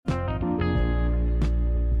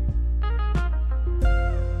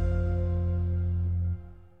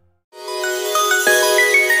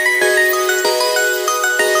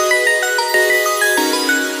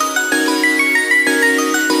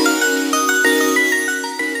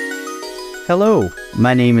Hello,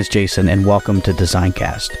 my name is Jason and welcome to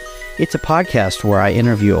Designcast. It's a podcast where I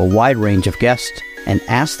interview a wide range of guests and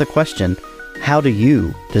ask the question, how do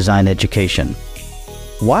you design education?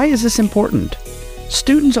 Why is this important?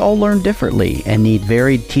 Students all learn differently and need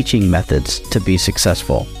varied teaching methods to be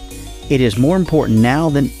successful. It is more important now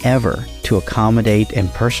than ever to accommodate and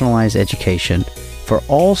personalize education for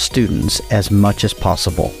all students as much as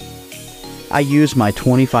possible. I use my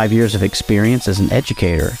 25 years of experience as an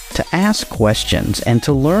educator to ask questions and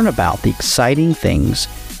to learn about the exciting things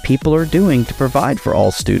people are doing to provide for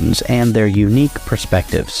all students and their unique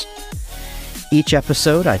perspectives. Each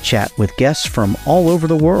episode, I chat with guests from all over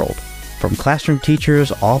the world, from classroom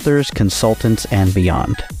teachers, authors, consultants, and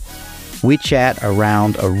beyond. We chat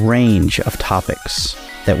around a range of topics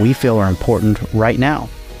that we feel are important right now.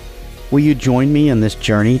 Will you join me in this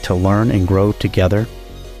journey to learn and grow together?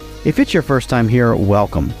 If it's your first time here,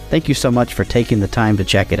 welcome. Thank you so much for taking the time to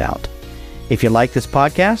check it out. If you like this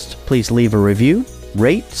podcast, please leave a review,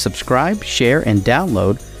 rate, subscribe, share, and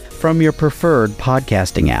download from your preferred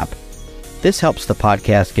podcasting app. This helps the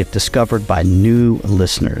podcast get discovered by new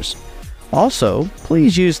listeners. Also,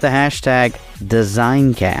 please use the hashtag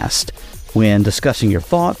Designcast when discussing your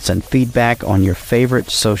thoughts and feedback on your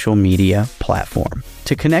favorite social media platform.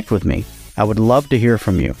 To connect with me, I would love to hear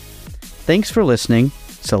from you. Thanks for listening.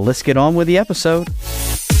 So let's get on with the episode.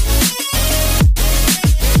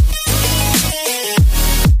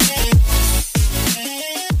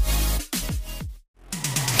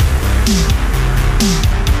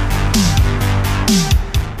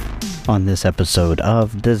 On this episode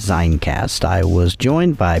of Designcast, I was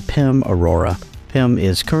joined by Pim Arora. Pim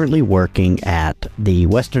is currently working at the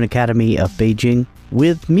Western Academy of Beijing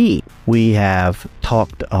with me. We have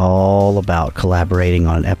talked all about collaborating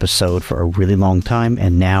on an episode for a really long time,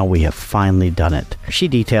 and now we have finally done it. She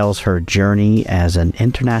details her journey as an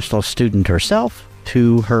international student herself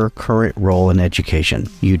to her current role in education.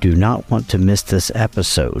 You do not want to miss this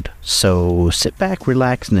episode, so sit back,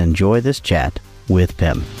 relax, and enjoy this chat with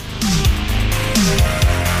Pim.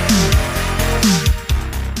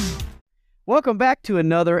 Welcome back to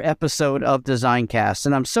another episode of Designcast,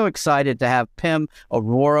 and I'm so excited to have Pim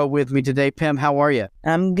Arora with me today. Pim, how are you?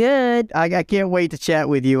 I'm good. I can't wait to chat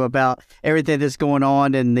with you about everything that's going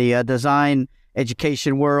on in the design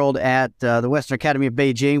education world at the Western Academy of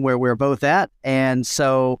Beijing, where we're both at. And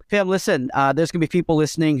so, Pim, listen, there's going to be people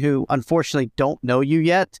listening who unfortunately don't know you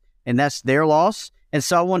yet, and that's their loss. And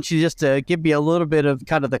so I want you just to give me a little bit of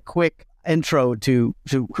kind of the quick intro to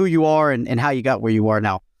who you are and how you got where you are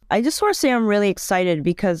now. I just want to say I'm really excited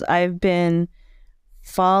because I've been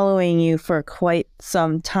following you for quite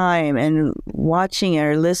some time and watching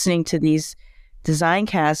or listening to these design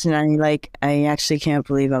casts, and I actually can't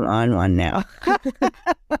believe I'm on one now.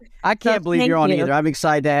 I can't believe you're on either. I'm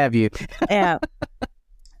excited to have you. Yeah.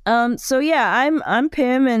 I'm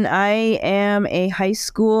Pim, and I am a high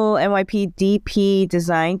school NYP DP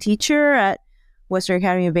design teacher at Western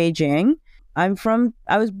Academy of Beijing. I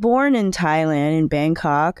was born in Thailand, in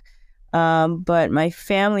Bangkok, but my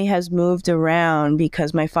family has moved around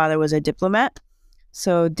because my father was a diplomat.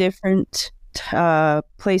 So different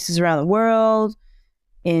places around the world,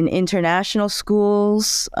 in international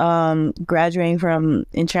schools, graduating from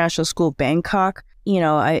International School Bangkok. You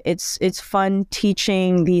know, it's fun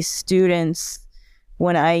teaching these students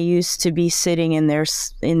when I used to be sitting in their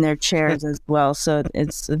chairs as well. So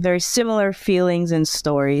it's very similar feelings and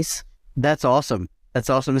stories. That's awesome. That's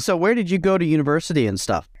awesome. So where did you go to university and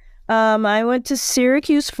stuff? I went to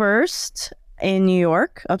Syracuse first in New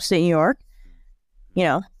York, upstate New York. You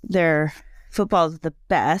know, their football is the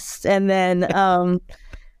best. And then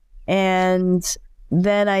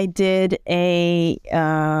I did a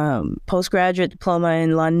postgraduate diploma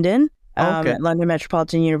in London, at London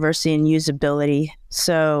Metropolitan University in usability.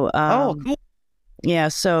 So, cool. Yeah,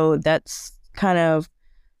 so that's kind of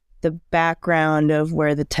the background of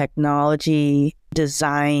where the technology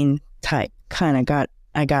design type I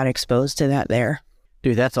got exposed to that there.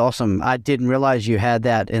 Dude, that's awesome. I didn't realize you had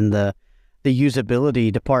that in the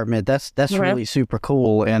usability department. That's really super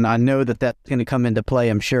cool. And I know that that's going to come into play,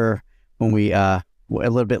 I'm sure, when we, a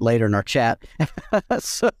little bit later in our chat.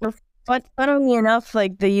 But funnily enough,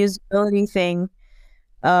 like the usability thing,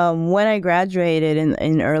 when I graduated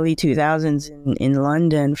in early 2000s in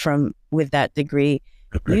London with that degree,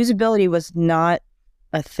 usability was not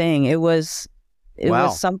a thing. It was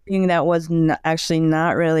something that was actually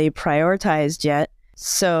not really prioritized yet.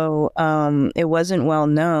 So it wasn't well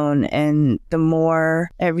known. And the more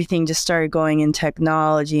everything just started going in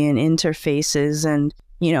technology and interfaces and,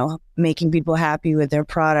 you know, making people happy with their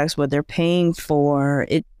products, what they're paying for,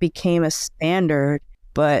 it became a standard.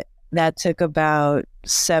 But that took about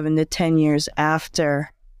 7 to 10 years after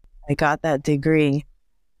I got that degree.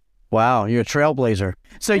 Wow, you're a trailblazer.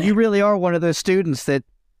 So you really are one of those students that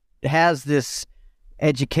has this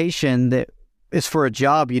education that is for a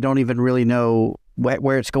job you don't even really know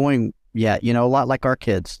where it's going yet. You know, a lot like our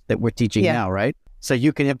kids that we're teaching now, right? So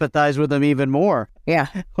you can empathize with them even more. Yeah.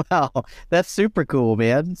 Wow, that's super cool,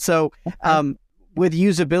 man. So with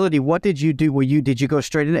usability, what did you do? Did you go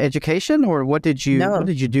straight into education, or what did you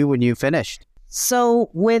do when you finished? So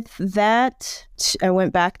with that, I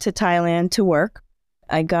went back to Thailand to work.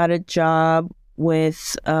 I got a job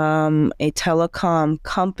with a telecom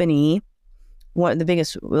company, one of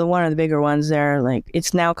the bigger ones there. Like,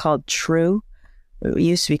 it's now called True. It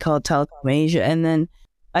used to be called Telecom Asia. And then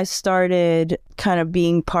I started kind of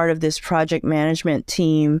being part of this project management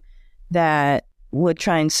team that would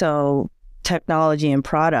try and sell technology and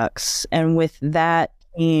products. And with that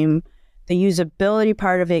team, the usability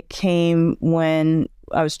part of it came when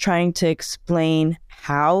I was trying to explain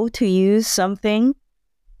how to use something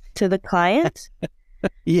to the client.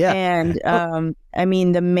 Yeah. And I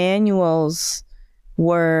mean, the manuals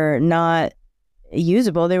were not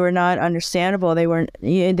usable. They were not understandable. They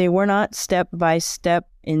were not step by step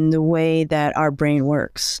in the way that our brain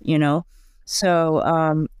works, you know?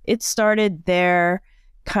 So it started there,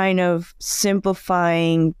 kind of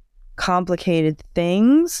simplifying complicated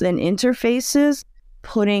things and interfaces,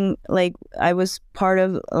 I was part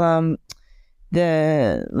of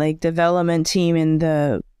the development team in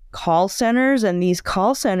the call centers, and these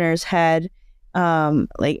call centers had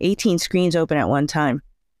 18 screens open at one time.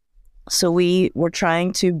 So we were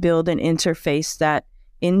trying to build an interface that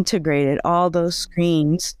integrated all those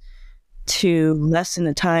screens to lessen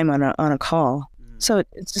the time on a call. So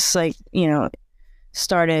it's just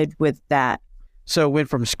started with that. So it went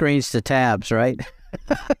from screens to tabs, right?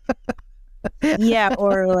 Yeah,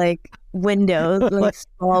 or windows,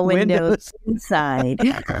 small windows inside.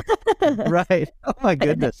 Right. Oh my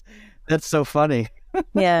goodness. That's so funny.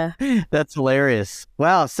 Yeah. That's hilarious.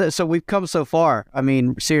 Wow. So we've come so far. I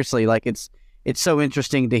mean, seriously, it's so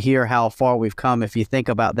interesting to hear how far we've come if you think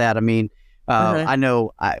about that. I mean, I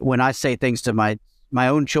know when I say things to my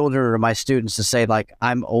own children or my students to say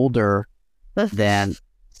I'm older than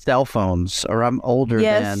cell phones, or I'm older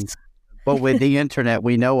than, but with the internet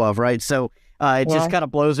we know of, right? So it just kind of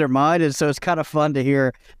blows their mind, and so it's kind of fun to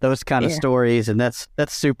hear those kind of stories, and that's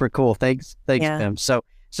super cool. Thanks, Tim. So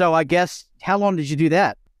I guess, how long did you do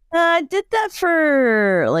that? I did that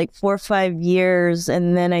for 4 or 5 years,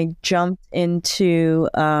 and then I jumped into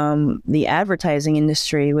the advertising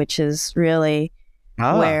industry, which is really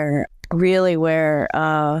where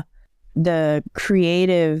the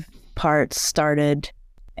creative part started,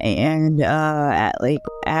 and at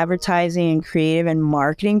advertising and creative and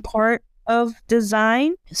marketing part of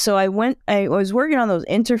design. So I was working on those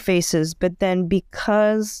interfaces, but then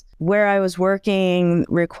because where I was working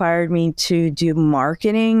required me to do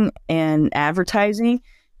marketing and advertising,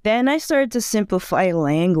 then I started to simplify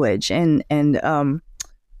language and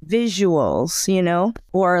visuals,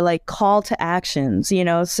 or call to actions,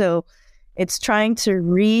 so it's trying to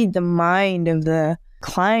read the mind of the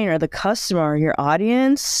client or the customer or your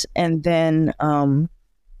audience, and then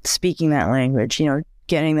speaking that language,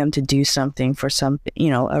 getting them to do something for something,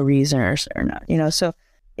 a reason or not, so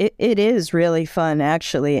it is really fun,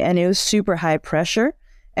 actually. And it was super high pressure.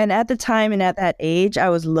 And at the time and at that age, I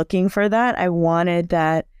was looking for that. I wanted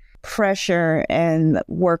that pressure and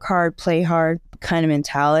work hard, play hard kind of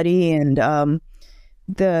mentality. And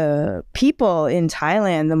the people in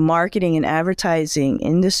Thailand, the marketing and advertising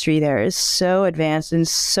industry there is so advanced and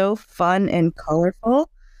so fun and colorful.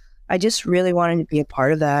 I just really wanted to be a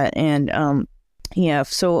part of that. And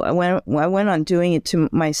so I went on doing it to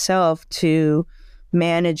myself, to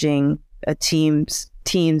managing a teams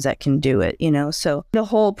that can do it, so the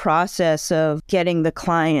whole process of getting the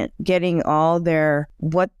client, getting all their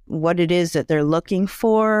what it is that they're looking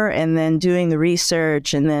for, and then doing the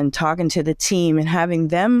research, and then talking to the team and having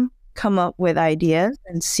them come up with ideas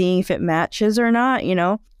and seeing if it matches or not,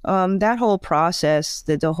 that whole process,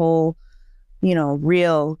 the whole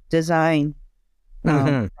real design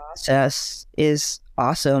process is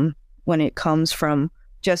awesome when it comes from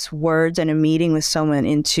just words and a meeting with someone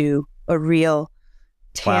into a real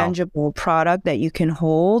tangible product that you can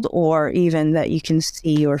hold, or even that you can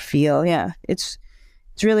see or feel. Yeah, it's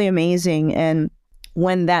really amazing. And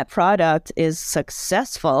when that product is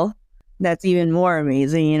successful, that's even more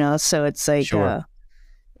amazing, so it's it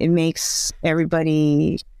makes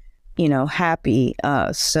everybody happy.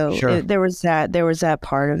 There was that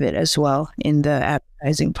part of it as well in the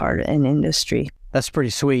advertising part and industry. That's pretty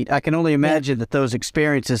sweet. I can only imagine that those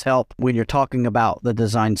experiences help when you're talking about the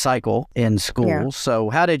design cycle in school. Yeah. So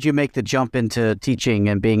how did you make the jump into teaching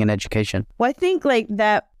and being in education? Well, I think like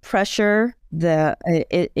that pressure,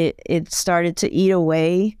 it started to eat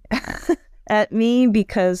away at me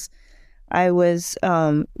because I was,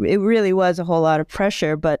 it really was a whole lot of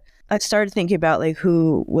pressure, but I started thinking about like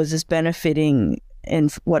who was this benefiting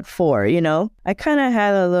and what for, you know? I kind of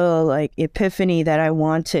had a little like epiphany that I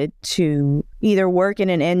wanted to either work in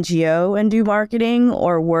an NGO and do marketing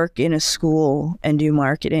or work in a school and do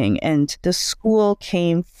marketing. And the school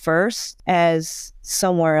came first as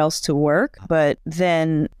somewhere else to work, but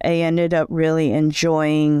then I ended up really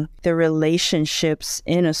enjoying the relationships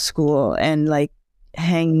in a school and like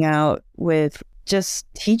hanging out with just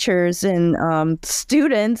teachers and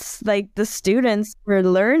students. Like the students were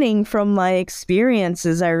learning from my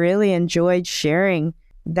experiences. I really enjoyed sharing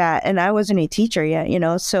that. And I wasn't a teacher yet, you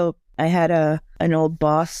know, so I had an old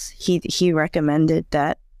boss. He recommended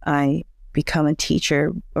that I become a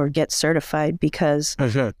teacher or get certified because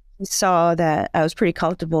he saw that I was pretty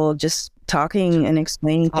comfortable just talking and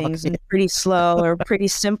explaining things and pretty slow or pretty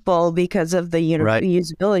simple because of the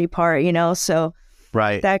usability part, you know, so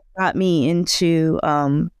that got me into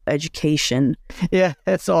education. Yeah,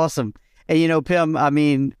 that's awesome. And, you know, Pim, I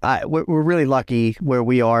mean, we're really lucky where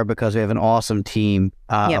we are because we have an awesome team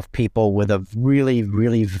of people with a really,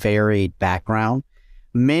 really varied background.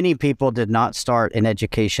 Many people did not start in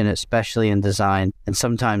education, especially in design and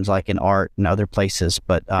sometimes like in art and other places.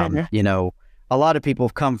 But, you know, a lot of people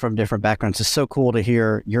have come from different backgrounds. It's so cool to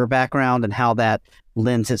hear your background and how that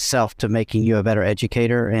lends itself to making you a better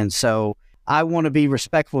educator. And so I want to be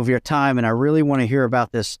respectful of your time, and I really want to hear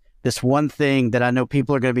about this one thing that I know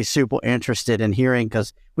people are going to be super interested in hearing,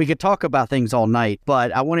 because we could talk about things all night,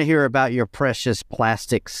 but I want to hear about your Precious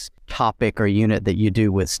Plastics topic or unit that you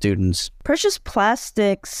do with students. Precious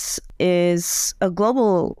Plastics is a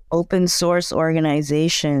global open source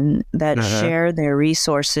organization that share their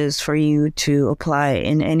resources for you to apply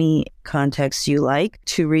in any context you like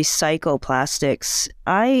to recycle plastics.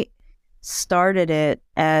 I started it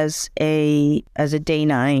as a day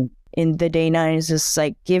 9. In the day 9 is just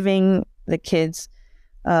like giving the kids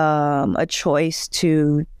a choice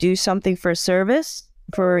to do something for service,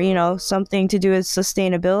 for, you know, something to do with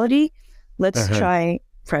sustainability. Let's try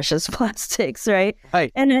Precious Plastics, right?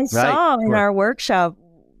 And I saw in our workshop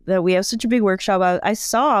that we have such a big workshop. I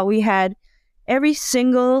saw we had every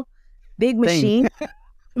single big machine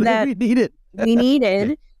that we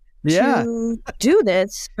needed to do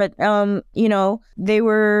this, but you know, they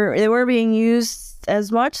were being used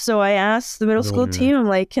as much. So I asked the middle school team, I'm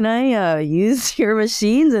like, can I use your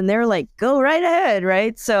machines? And they're like, go right ahead,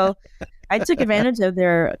 right? So I took advantage of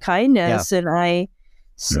their kindness and I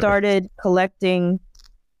started collecting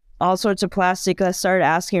all sorts of plastic. I started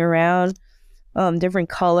asking around different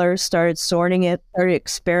colors, started sorting it, started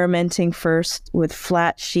experimenting first with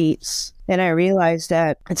flat sheets. And I realized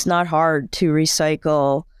that it's not hard to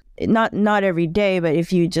recycle. Not every day, but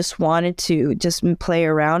if you just wanted to just play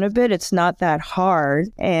around a bit, it's not that hard.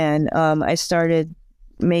 And I started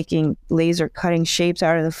making laser cutting shapes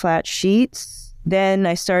out of the flat sheets. Then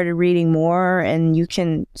I started reading more, and you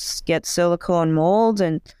can get silicone molds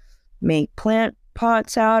and make plant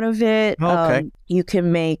pots out of it. You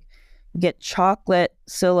can get chocolate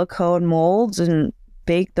silicone molds and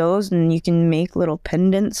bake those, and you can make little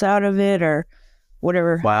pendants out of it or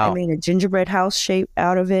whatever. I made a gingerbread house shape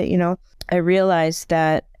out of it, you know. I realized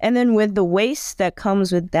that, and then with the waste that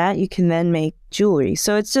comes with that, you can then make jewelry.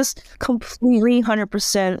 So it's just completely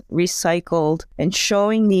 100% recycled, and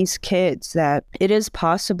showing these kids that it is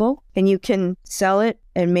possible and you can sell it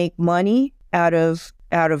and make money out of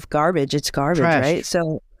garbage. It's garbage, trash. Right?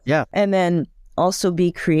 So and then also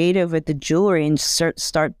be creative with the jewelry and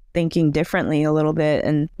start thinking differently a little bit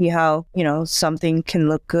and see how, you know, something can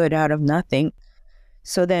look good out of nothing.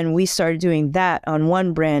 So then we started doing that on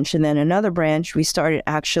one branch, and then another branch, we started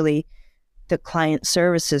actually the client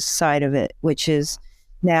services side of it, which is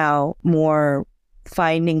now more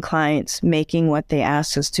finding clients, making what they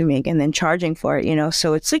asked us to make, and then charging for it, you know.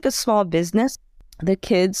 So it's like a small business. The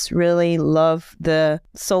kids really love the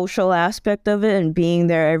social aspect of it and being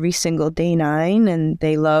there every single day 9. And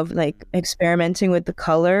they love like experimenting with the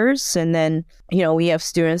colors. And then, you know, we have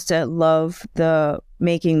students that love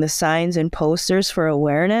making the signs and posters for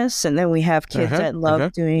awareness. And then we have kids that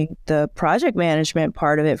love doing the project management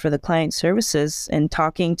part of it for the client services and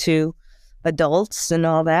talking to adults and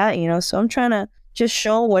all that, you know. So I'm trying to just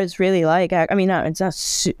show what it's really like. I mean,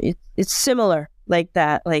 it's similar like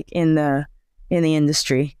that, like in the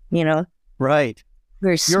industry, you know? Right.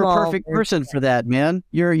 very You're small. a perfect person for that, man.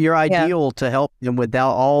 You're ideal to help them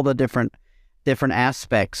without all the different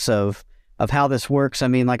aspects of how this works. I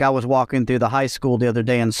mean, like I was walking through the high school the other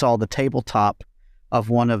day and saw the tabletop of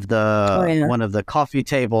one of the coffee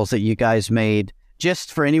tables that you guys made.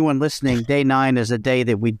 Just for anyone listening, day 9 is a day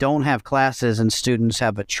that we don't have classes and students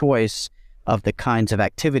have a choice of the kinds of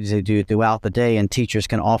activities they do throughout the day, and teachers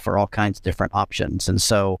can offer all kinds of different options. And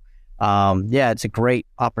so, it's a great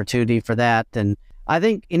opportunity for that. And I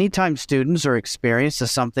think anytime students are experienced to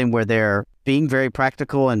something where they're being very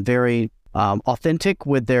practical and very authentic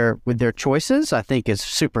with their choices, I think is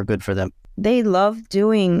super good for them. They love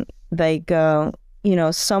doing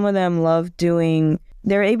some of them love doing.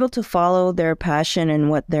 They're able to follow their passion and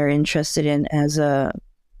what they're interested in as a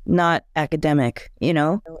not academic, in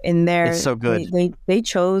their, it's so good. They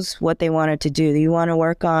chose what they wanted to do. You want to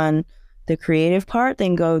work on the creative part,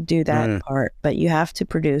 then go do that part, but you have to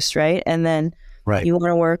produce, right? And then you want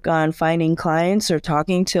to work on finding clients or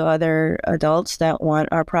talking to other adults that want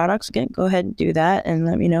our products, again, go ahead and do that and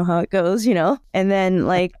let me know how it goes, and then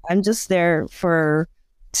I'm just there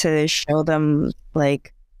to show them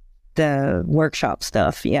the workshop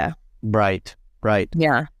stuff. Right.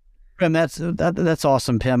 Yeah. And that's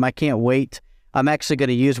awesome, Pim. I can't wait. I'm actually going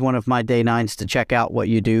to use one of my day 9s to check out what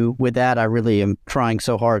you do with that. I really am trying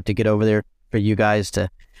so hard to get over there for you guys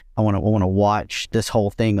I want to watch this whole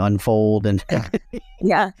thing unfold, and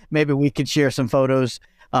maybe we could share some photos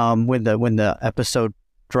when the episode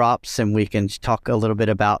drops, and we can talk a little bit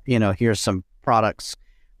about, here's some products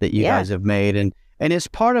that you guys have made, and it's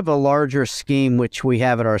part of a larger scheme which we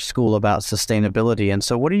have at our school about sustainability. And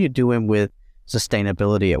so what are you doing with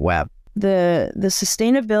sustainability at WAB? The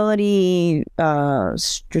sustainability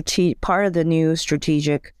part of the new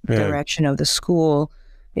strategic direction of the school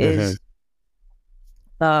is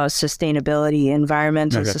sustainability,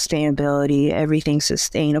 environmental sustainability, everything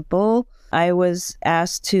sustainable. I was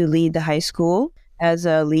asked to lead the high school as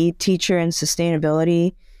a lead teacher in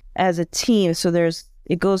sustainability as a team. So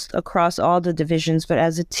it goes across all the divisions, but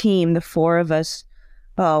as a team, the 4 of us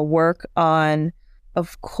work on,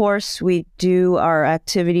 of course, we do our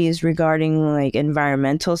activities regarding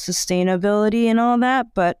environmental sustainability and all that,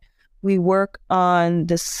 but we work on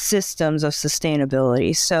the systems of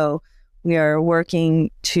sustainability. So we are working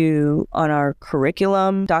on our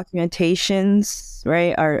curriculum documentations,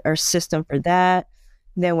 right? Our system for that.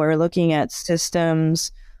 Then we're looking at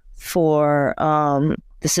systems for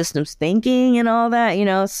the systems thinking and all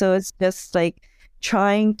that, so it's just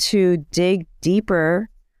trying to dig deeper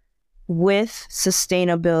with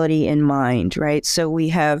sustainability in mind, right? So we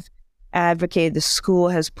have advocated, the school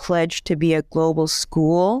has pledged to be a global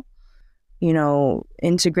school,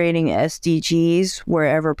 integrating SDGs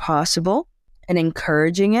wherever possible and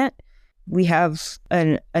encouraging it. We have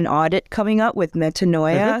an audit coming up with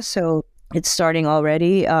Metanoia, so it's starting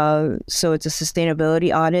already. So it's a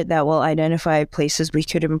sustainability audit that will identify places we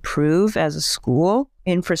could improve as a school,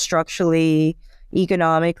 infrastructurally,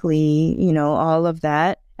 economically, all of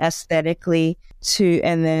that, aesthetically,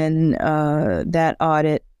 and then that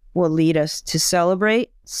audit will lead us to celebrate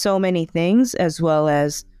so many things as well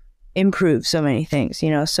as improve so many things,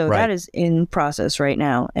 so that is in process right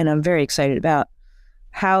now. And I'm very excited about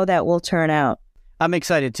how that will turn out. I'm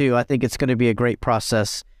excited too. I think it's going to be a great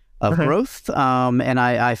process of growth. And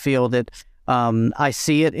I feel that I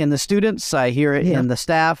see it in the students. I hear it in the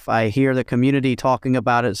staff. I hear the community talking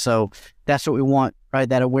about it. So that's what we want, right?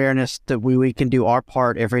 That awareness that we can do our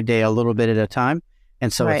part every day, a little bit at a time.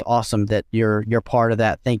 And so it's awesome that you're part of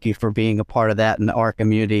that. Thank you for being a part of that in our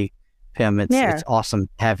community, Pim. It's awesome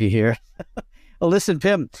to have you here. Well, listen,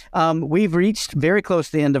 Pim, we've reached very close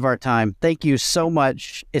to the end of our time. Thank you so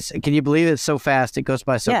much. Can you believe it's so fast? It goes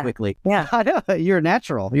by so quickly. Yeah. I know. You're a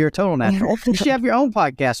natural. You're a total natural. You should have your own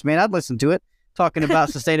podcast, man. I'd listen to it, talking about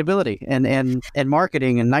sustainability and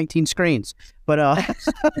marketing and 19 screens. But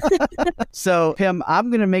so, Pim, I'm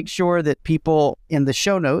going to make sure that people in the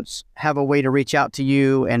show notes have a way to reach out to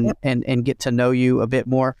you and get to know you a bit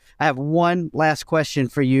more. I have one last question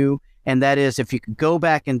for you. And that is, if you could go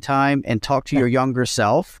back in time and talk to your younger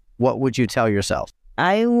self, what would you tell yourself?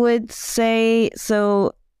 I would say,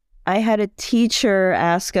 so I had a teacher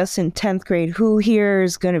ask us in 10th grade, who here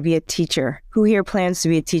is going to be a teacher? Who here plans to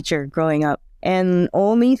be a teacher growing up? And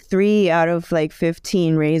only 3 out of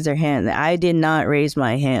 15 raised their hand. I did not raise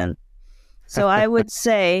my hand. So I would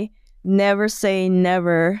say never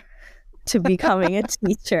to becoming a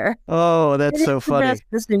teacher. Oh, that's so funny. It's the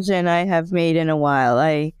best decision I have made in a while.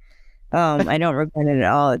 I don't regret it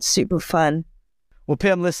at all. It's super fun. Well,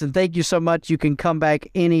 Pim, listen, thank you so much. You can come back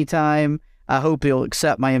anytime. I hope you'll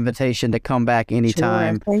accept my invitation to come back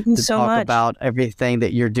anytime Thank you to so talk much. about everything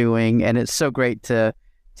that you're doing. And it's so great to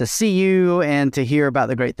see you and to hear about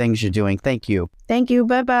the great things you're doing. Thank you. Thank you.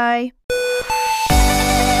 Bye-bye.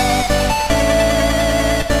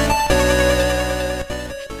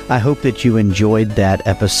 I hope that you enjoyed that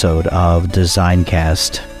episode of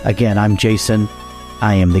DesignCast. Again, I'm Jason.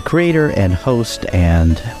 I am the creator and host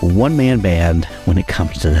and one-man band when it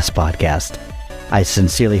comes to this podcast. I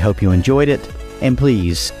sincerely hope you enjoyed it, and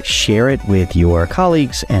please share it with your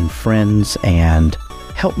colleagues and friends and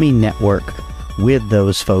help me network with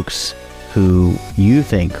those folks who you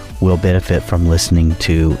think will benefit from listening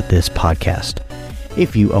to this podcast.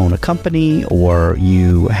 If you own a company or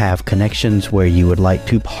you have connections where you would like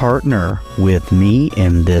to partner with me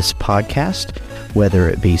in this podcast, whether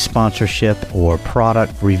it be sponsorship or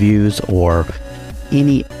product reviews or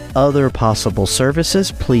any other possible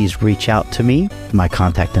services, please reach out to me. My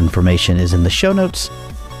contact information is in the show notes,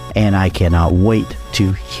 and I cannot wait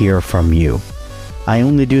to hear from you. I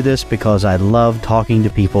only do this because I love talking to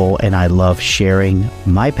people and I love sharing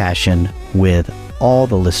my passion with all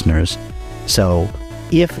the listeners. So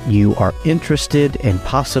if you are interested in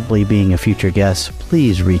possibly being a future guest,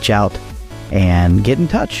 please reach out and get in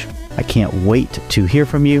touch. I can't wait to hear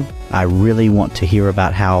from you. I really want to hear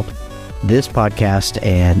about how this podcast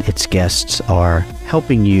and its guests are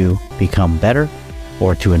helping you become better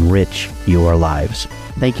or to enrich your lives.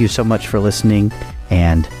 Thank you so much for listening,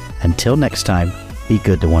 and until next time, be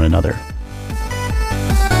good to one another.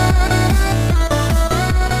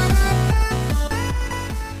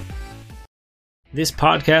 This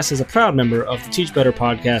podcast is a proud member of the Teach Better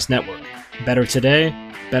Podcast Network. Better today,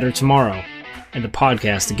 better tomorrow, and the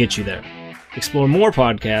podcast to get you there. Explore more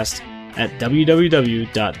podcasts at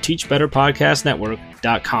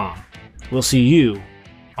www.teachbetterpodcastnetwork.com. We'll see you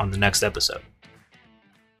on the next episode.